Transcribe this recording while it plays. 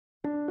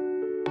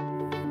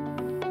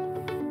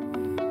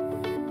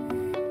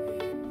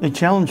The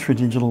challenge for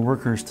digital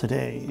workers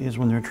today is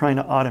when they're trying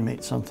to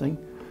automate something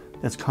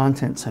that's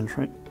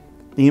content-centric,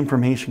 the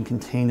information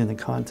contained in the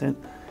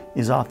content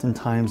is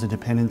oftentimes a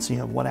dependency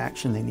of what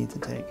action they need to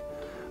take.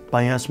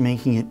 By us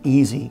making it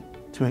easy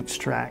to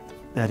extract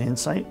that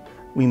insight,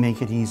 we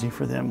make it easy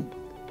for them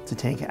to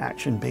take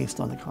action based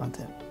on the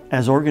content.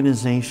 As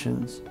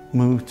organizations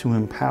move to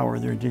empower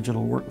their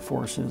digital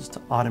workforces to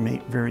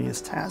automate various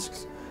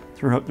tasks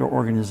throughout their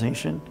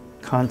organization,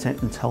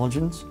 content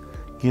intelligence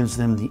gives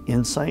them the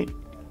insight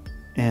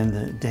and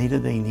the data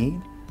they need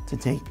to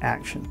take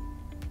action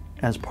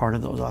as part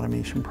of those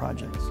automation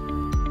projects.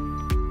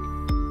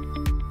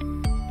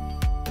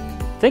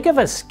 Think of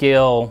a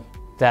skill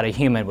that a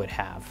human would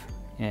have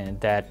and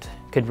that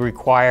could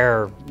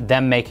require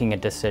them making a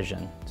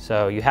decision.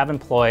 So you have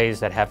employees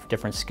that have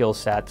different skill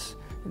sets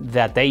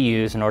that they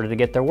use in order to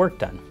get their work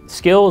done.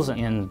 Skills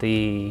in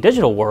the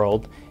digital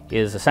world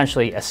is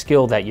essentially a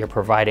skill that you're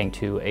providing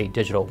to a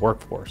digital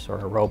workforce or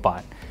a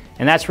robot.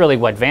 And that's really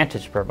what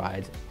Vantage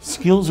provides.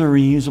 Skills are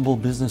reusable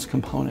business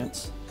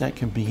components that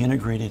can be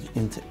integrated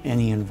into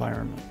any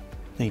environment.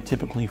 They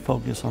typically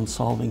focus on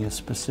solving a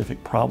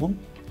specific problem.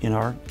 In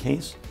our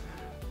case,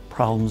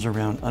 problems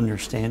around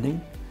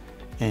understanding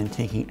and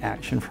taking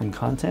action from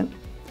content.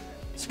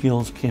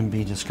 Skills can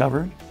be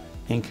discovered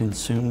and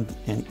consumed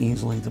and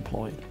easily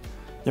deployed.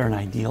 They're an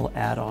ideal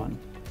add-on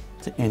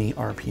to any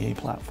RPA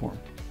platform.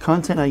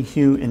 Content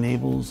IQ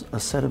enables a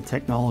set of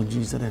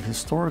technologies that have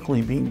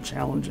historically been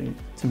challenging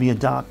to be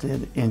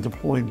adopted and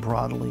deployed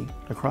broadly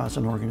across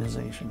an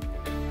organization.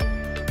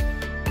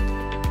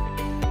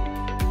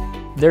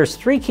 There's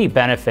three key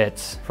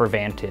benefits for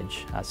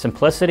Vantage: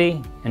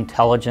 simplicity,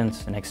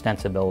 intelligence, and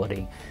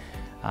extensibility.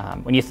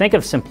 When you think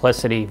of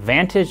simplicity,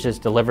 Vantage is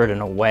delivered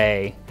in a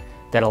way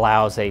that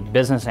allows a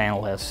business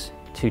analyst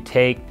to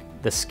take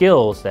the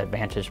skills that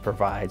Vantage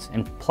provides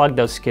and plug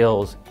those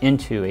skills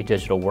into a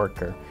digital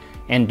worker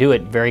and do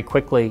it very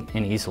quickly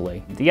and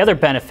easily. The other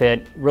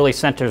benefit really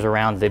centers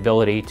around the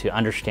ability to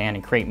understand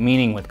and create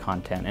meaning with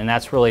content, and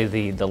that's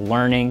really the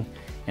learning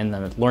and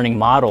the learning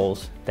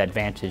models that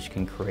Vantage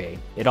can create.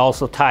 It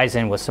also ties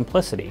in with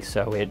simplicity,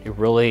 so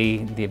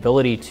the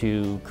ability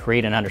to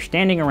create an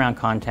understanding around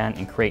content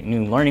and create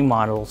new learning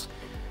models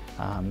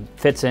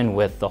fits in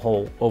with the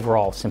whole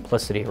overall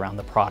simplicity around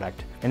the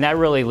product. And that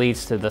really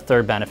leads to the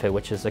third benefit,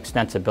 which is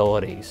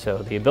extensibility. So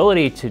the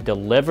ability to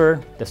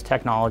deliver this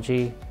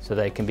technology so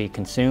that it can be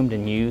consumed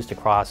and used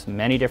across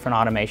many different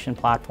automation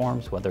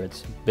platforms, whether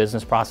it's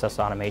business process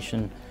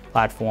automation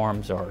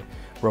platforms or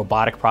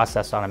robotic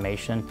process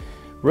automation,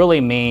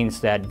 really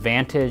means that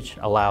Vantage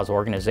allows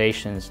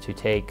organizations to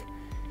take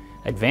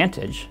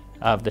advantage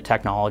of the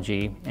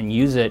technology and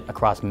use it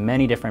across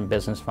many different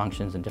business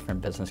functions and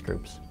different business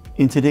groups.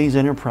 In today's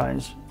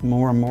enterprise,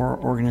 more and more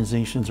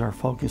organizations are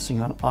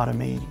focusing on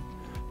automating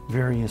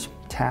various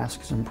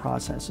tasks and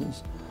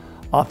processes.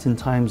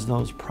 Oftentimes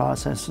those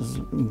processes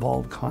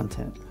involve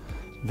content.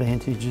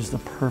 Vantage is the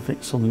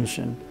perfect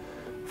solution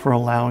for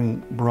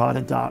allowing broad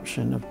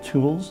adoption of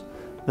tools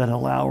that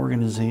allow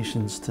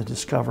organizations to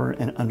discover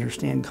and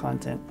understand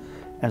content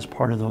as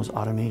part of those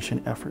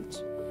automation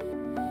efforts.